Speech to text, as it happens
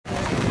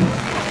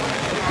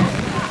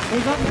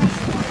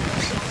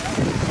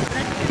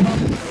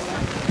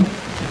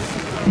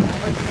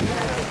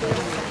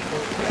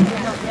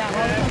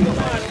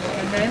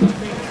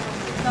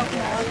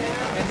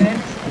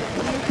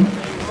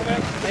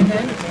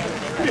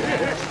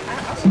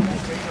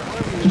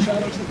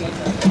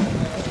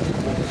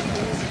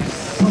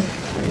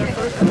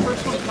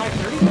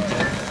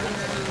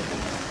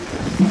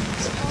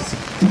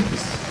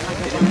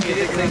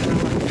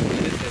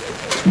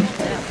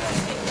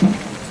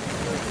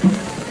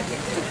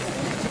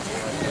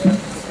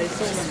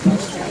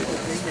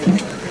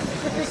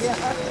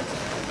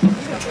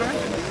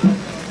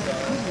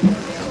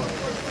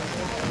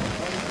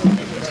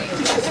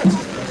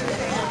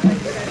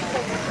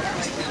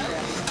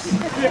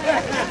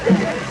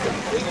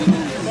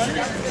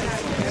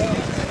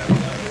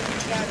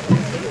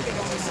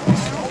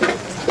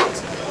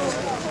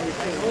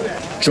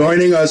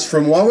Joining us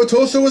from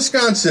Wauwatosa,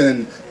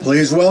 Wisconsin,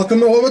 please welcome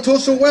the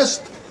Wauwatosa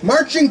West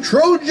Marching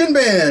Trojan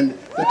Band.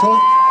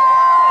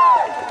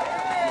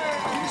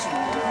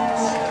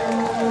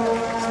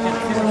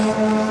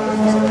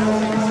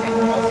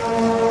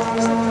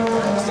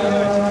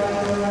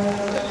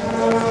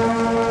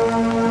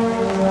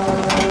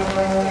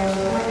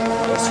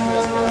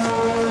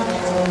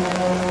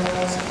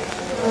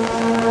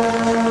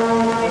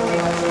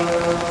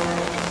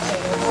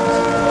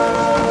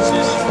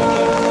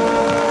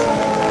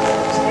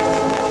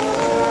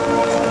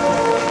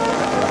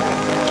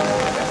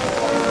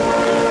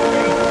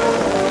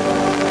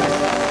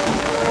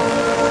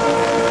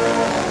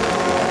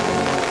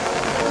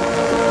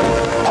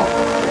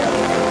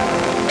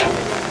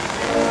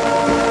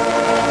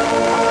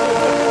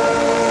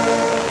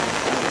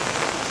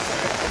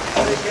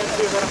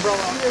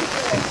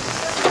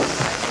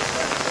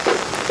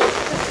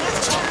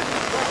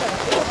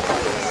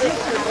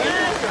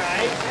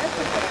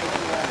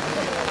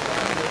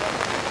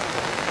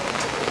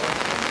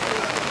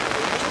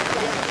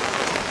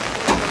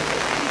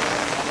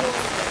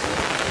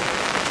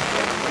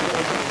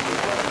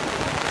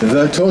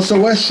 The Tosa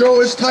West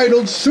show is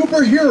titled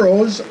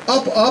Superheroes,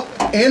 Up, Up,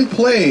 and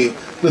Play.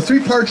 The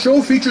three-part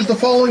show features the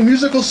following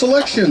musical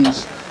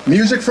selections.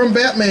 Music from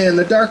Batman,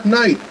 The Dark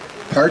Knight.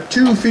 Part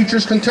 2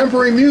 features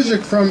contemporary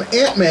music from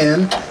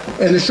Ant-Man.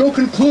 And the show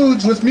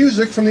concludes with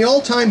music from the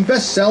all-time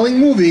best-selling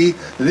movie,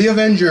 The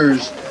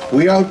Avengers.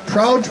 We are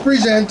proud to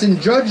present and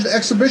judge the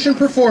exhibition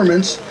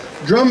performance,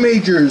 drum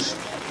majors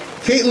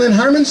Caitlin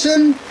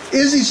Harmonson,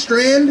 Izzy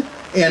Strand,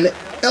 and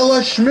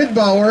Ella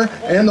Schmidbauer,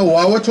 and the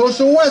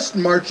Wauwatosa West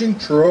Marching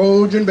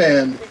Trojan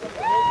Band.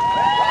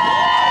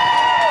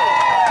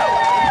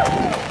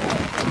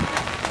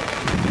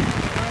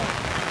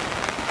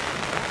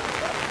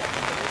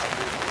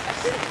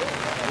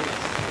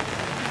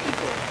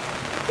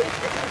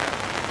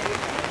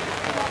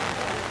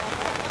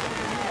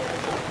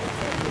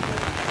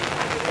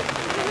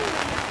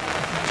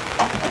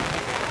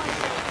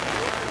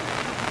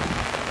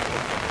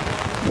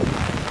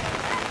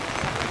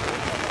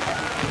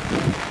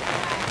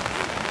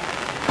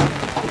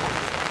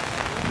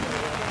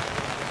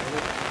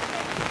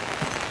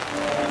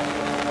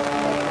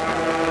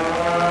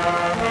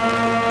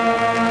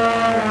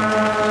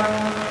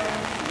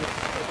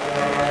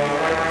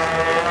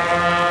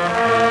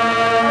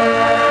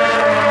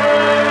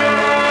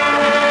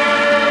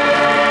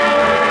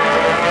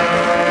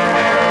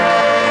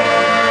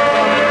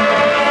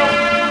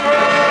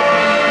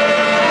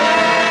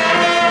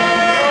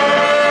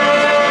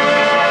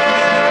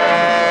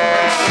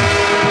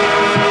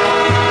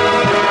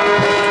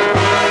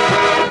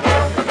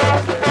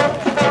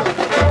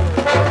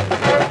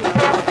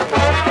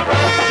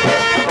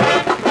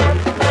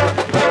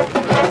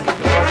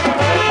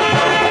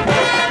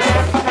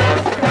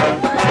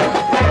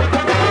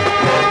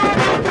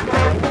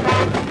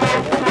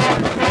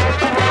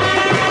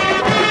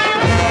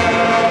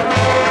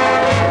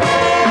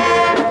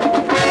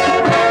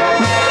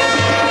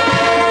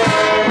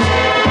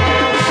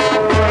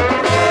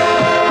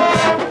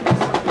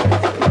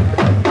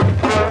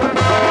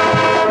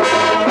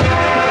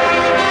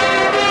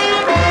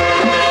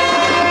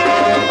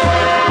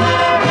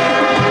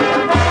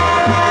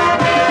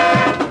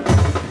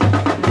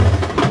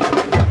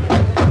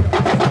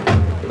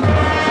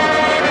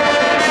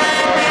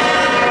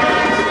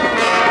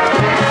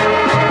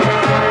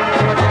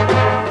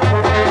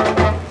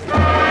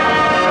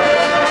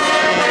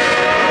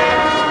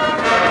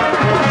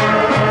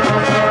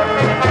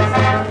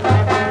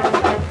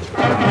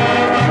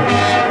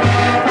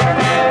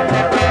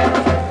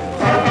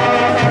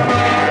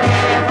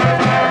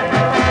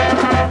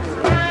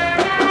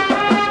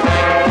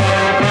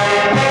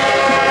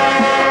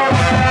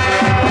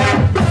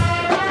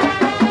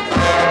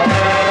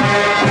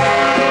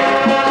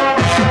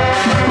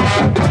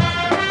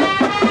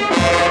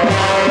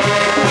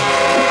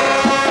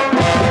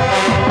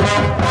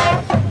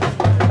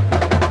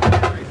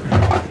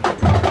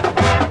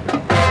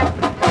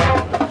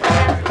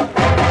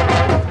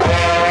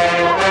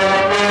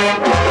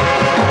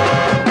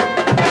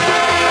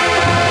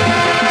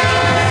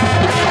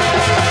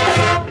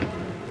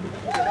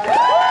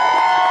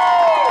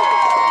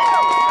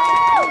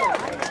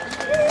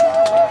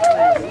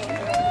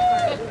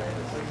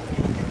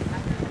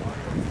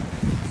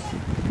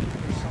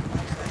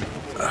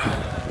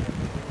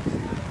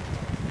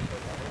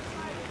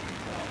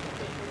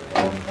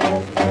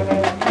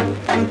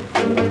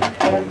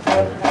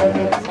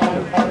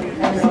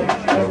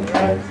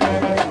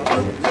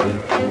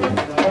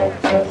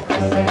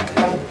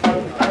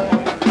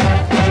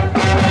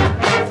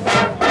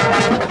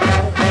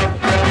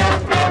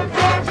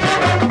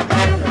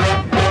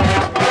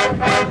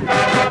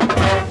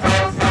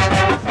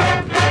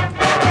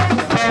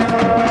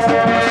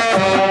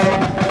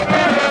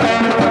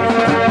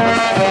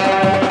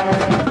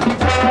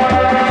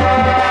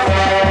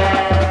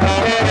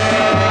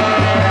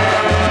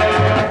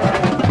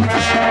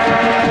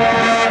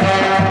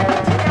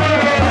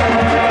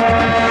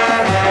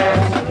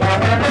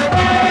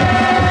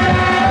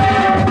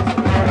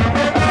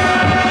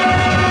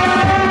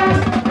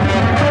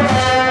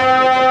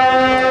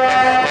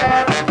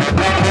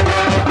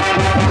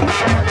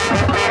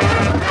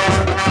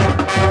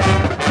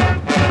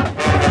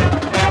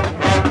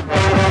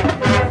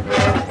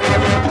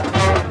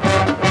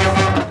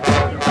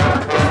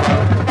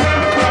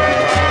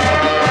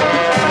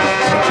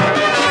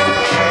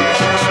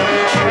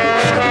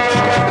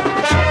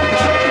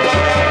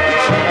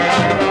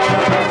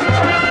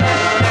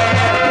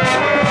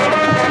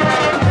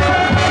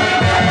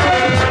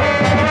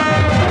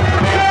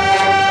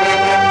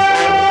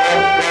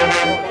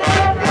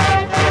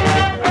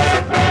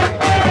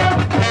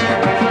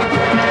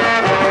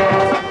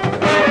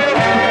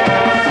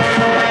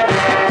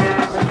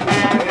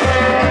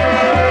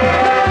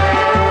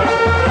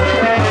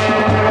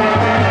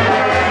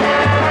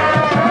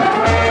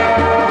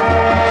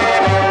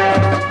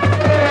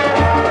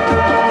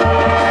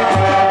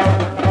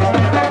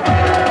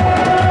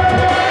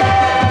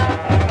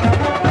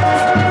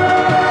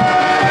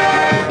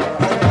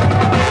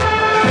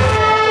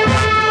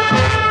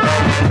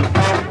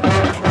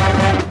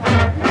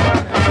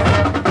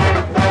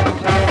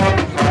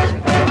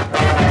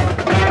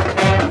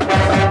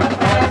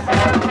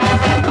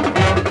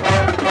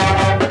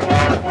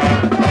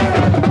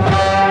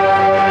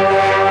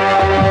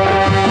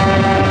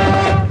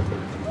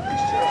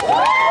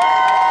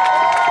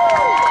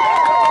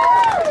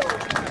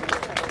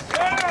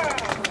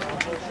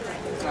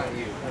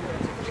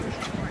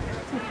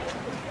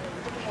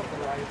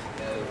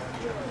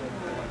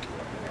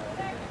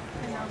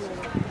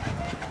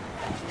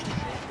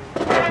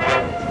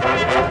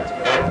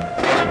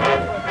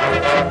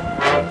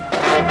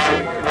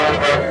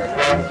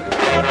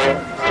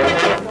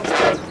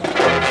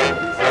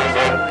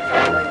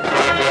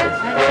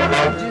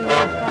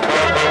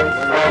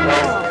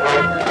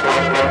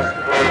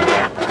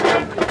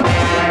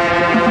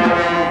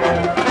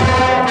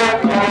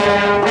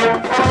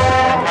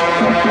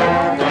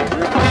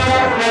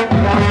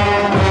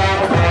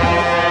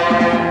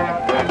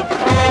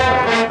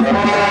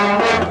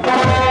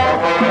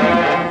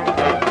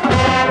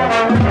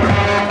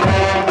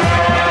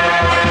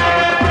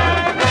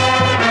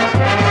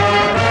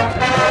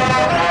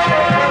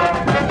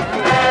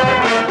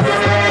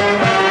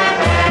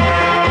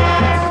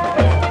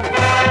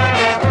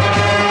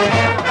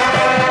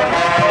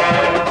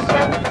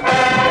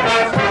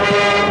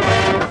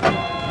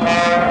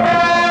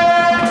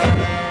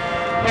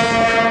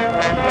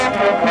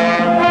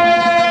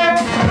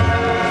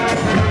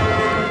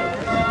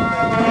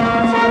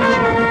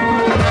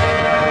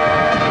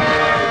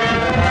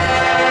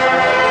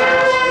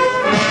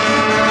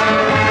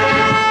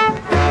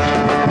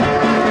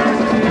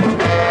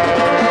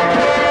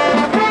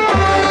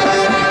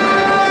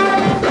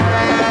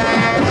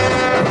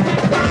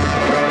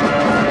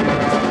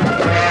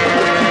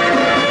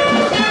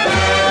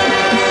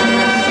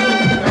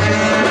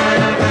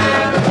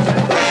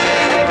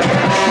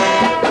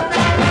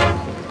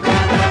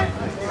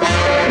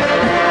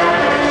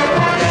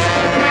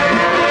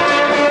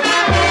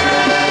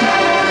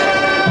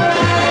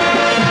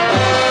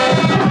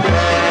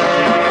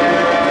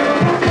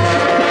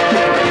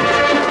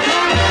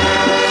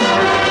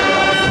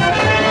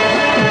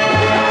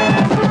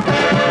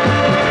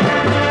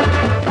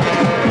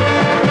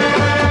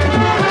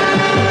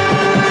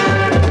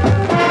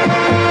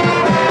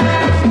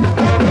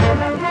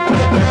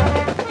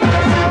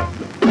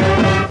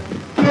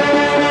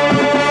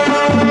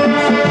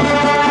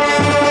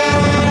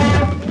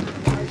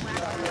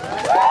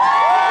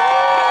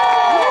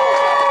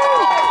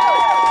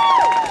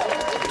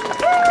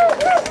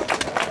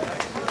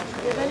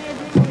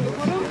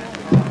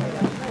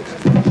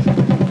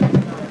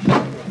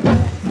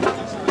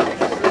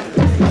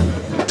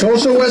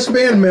 Tosa West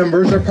Band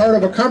members are part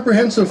of a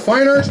comprehensive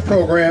fine arts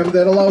program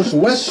that allows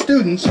West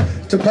students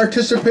to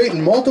participate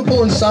in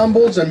multiple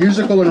ensembles and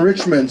musical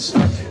enrichments.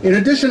 In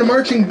addition to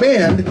marching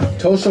band,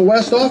 Tosa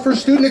West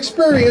offers student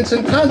experience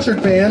in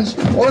concert bands,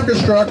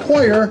 orchestra,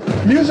 choir,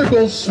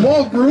 musicals,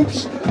 small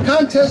groups,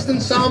 contest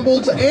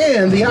ensembles,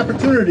 and the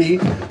opportunity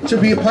to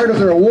be a part of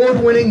their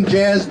award-winning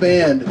jazz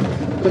band.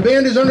 The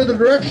band is under the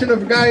direction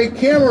of Guy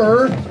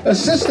Kammerer,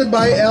 assisted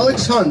by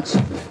Alex Hunt.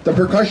 The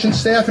percussion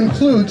staff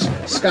includes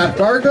Scott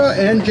Varga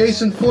and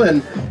Jason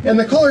Flynn, and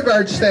the color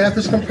guard staff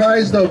is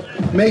comprised of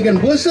Megan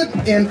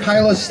Blissett and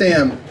Kyla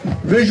Stam.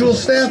 Visual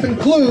staff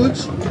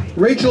includes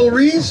Rachel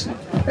Rees,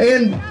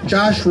 and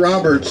Josh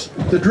Roberts.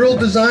 The drill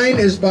design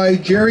is by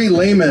Jerry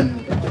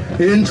Lehman.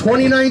 In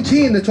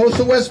 2019, the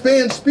Tosa West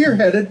Band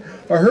spearheaded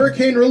a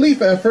hurricane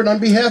relief effort on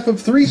behalf of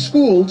 3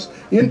 schools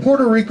in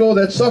Puerto Rico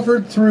that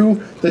suffered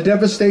through the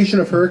devastation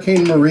of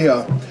Hurricane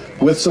Maria.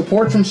 With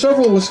support from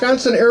several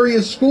Wisconsin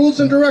area schools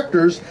and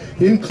directors,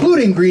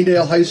 including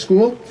Greendale High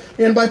School,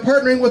 and by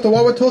partnering with the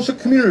Wauwatosa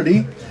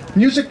community,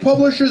 music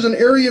publishers, and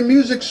area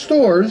music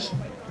stores,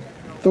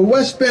 the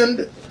West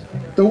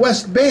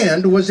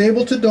Band was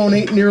able to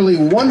donate nearly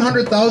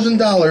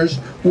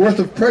 $100,000 worth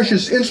of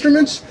precious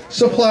instruments,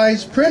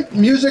 supplies, print,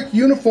 music,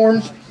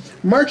 uniforms,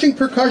 marching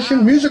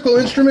percussion, musical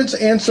instruments,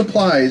 and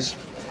supplies.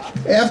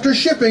 After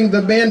shipping,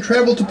 the band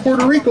traveled to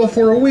Puerto Rico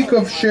for a week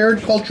of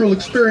shared cultural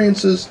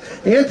experiences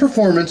and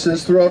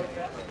performances throughout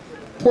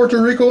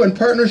Puerto Rico in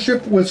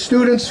partnership with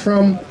students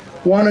from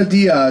Juana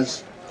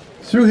Diaz.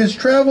 Through his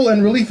travel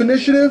and relief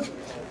initiative,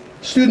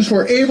 students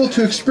were able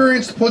to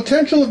experience the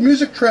potential of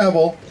music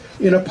travel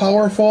in a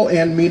powerful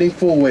and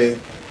meaningful way.